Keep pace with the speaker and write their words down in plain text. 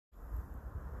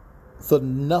The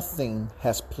nothing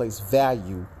has placed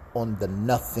value on the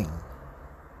nothing.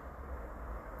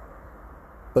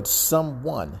 But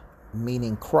someone,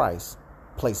 meaning Christ,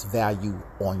 placed value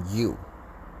on you.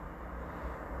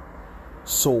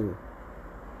 So,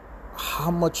 how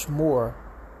much more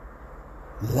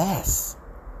less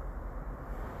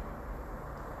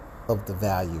of the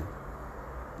value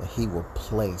that he will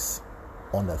place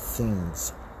on the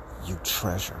things you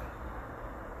treasure?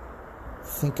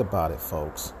 Think about it,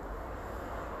 folks.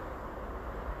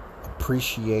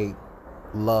 Appreciate,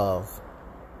 love,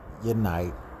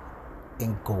 unite,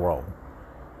 and grow.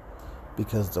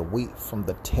 Because the wheat from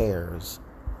the tares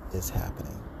is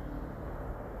happening.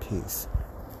 Peace.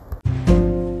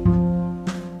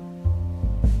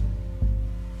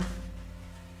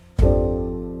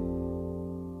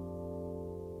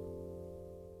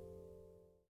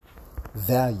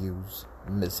 Values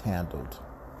mishandled.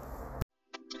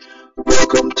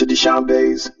 Welcome to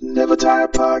Deshaun's Never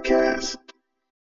Tired Podcast.